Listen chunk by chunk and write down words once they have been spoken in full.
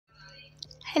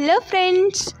Hello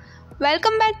friends,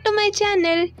 welcome back to my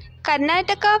channel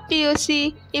Karnataka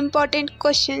PUC Important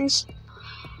Questions.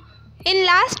 In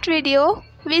last video,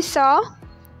 we saw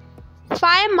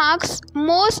 5 marks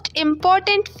most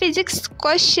important physics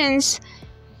questions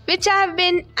which have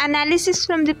been analysis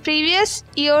from the previous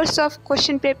years of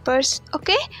question papers.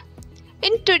 Okay,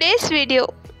 in today's video,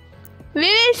 we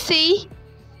will see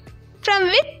from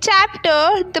which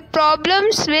chapter the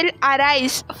problems will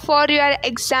arise for your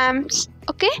exams.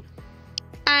 Okay,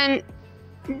 and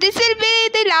this will be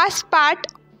the last part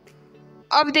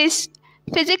of this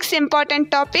physics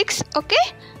important topics. Okay,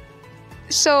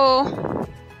 so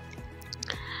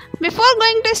before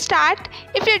going to start,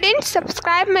 if you didn't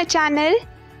subscribe my channel,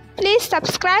 please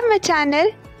subscribe my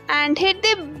channel and hit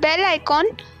the bell icon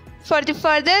for the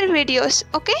further videos.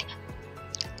 Okay,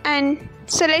 and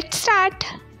so let's start.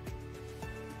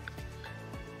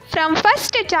 From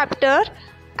first chapter,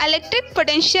 electric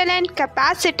potential and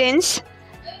capacitance,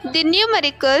 the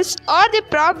numericals or the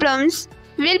problems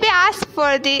will be asked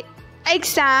for the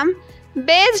exam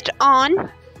based on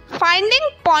finding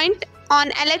point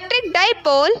on electric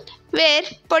dipole where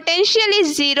potential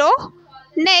is 0.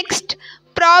 Next,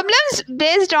 problems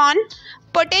based on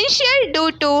potential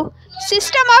due to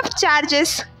system of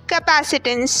charges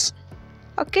capacitance.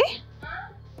 Okay.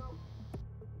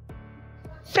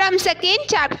 From second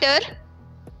chapter,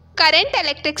 current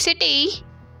electricity,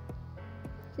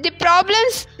 the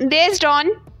problems based on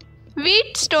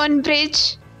Wheatstone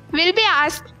bridge will be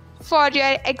asked for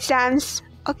your exams.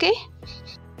 Okay.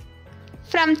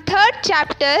 From third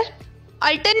chapter,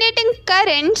 alternating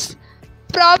currents,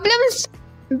 problems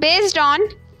based on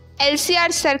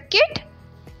LCR circuit,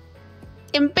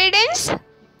 impedance,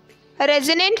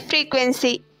 resonant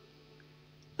frequency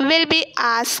will be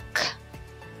asked.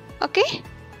 Okay.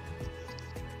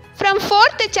 From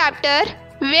fourth chapter,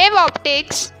 wave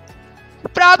optics,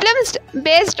 problems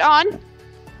based on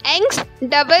Young's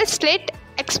double slit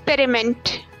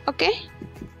experiment. Okay.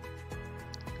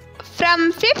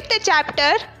 From fifth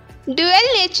chapter, dual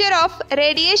nature of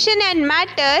radiation and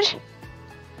matter,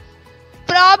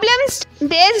 problems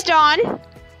based on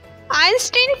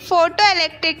Einstein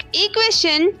photoelectric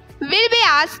equation will be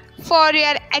asked for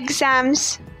your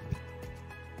exams.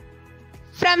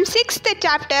 From sixth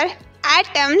chapter,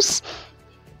 atoms,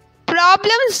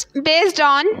 problems based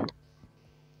on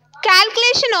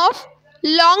calculation of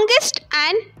longest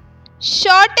and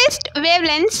shortest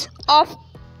wavelengths of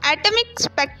atomic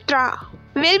spectra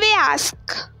will be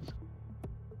asked.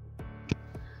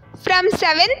 From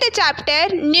seventh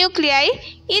chapter, nuclei,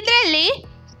 idರಲ್ಲಿ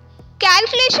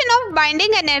calculation of binding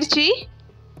energy,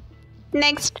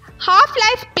 next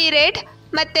half-life period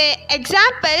ಮತ್ತೆ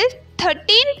example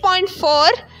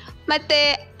 13.4 ಮತ್ತೆ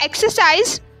exercise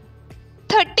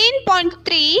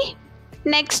 13.3,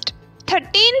 next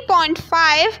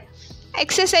 13.5,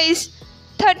 exercise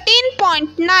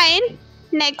 13.9,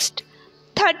 next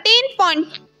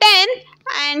 13.10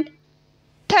 and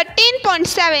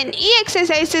 13.7 ಈ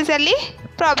exercises ಅಲ್ಲಿ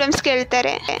problems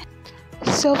ಕೇಳ್ತಾರೆ.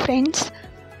 So friends,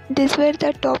 these were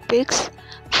the topics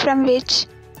from which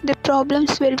the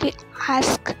problems will be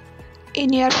asked in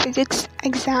your physics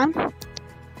exam.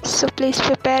 So please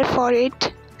prepare for it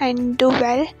and do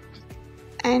well.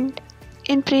 And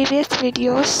in previous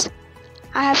videos,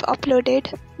 I have uploaded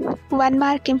 1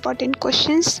 mark important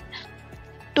questions,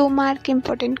 2 mark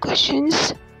important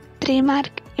questions, 3 mark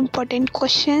important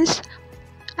questions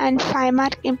and 5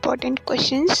 mark important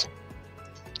questions.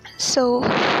 So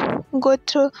go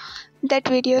through that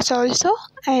videos also,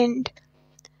 and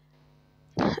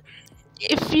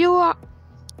if you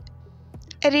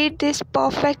read this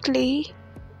perfectly,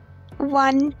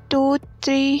 1, 2,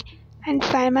 3 and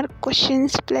 5 mark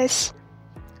questions plus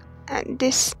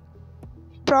this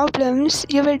problems,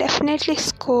 you will definitely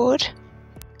score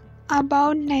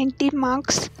about 90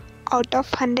 marks out of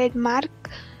 100 mark.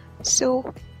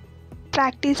 So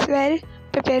practice well,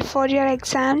 prepare for your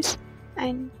exams,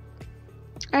 and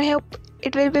I hope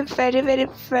it will be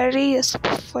very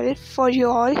useful for you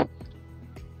all.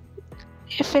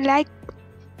 If you like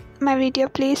my video,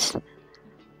 please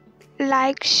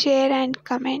like, share and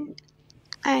comment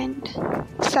and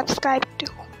subscribe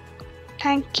too.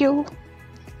 Thank you.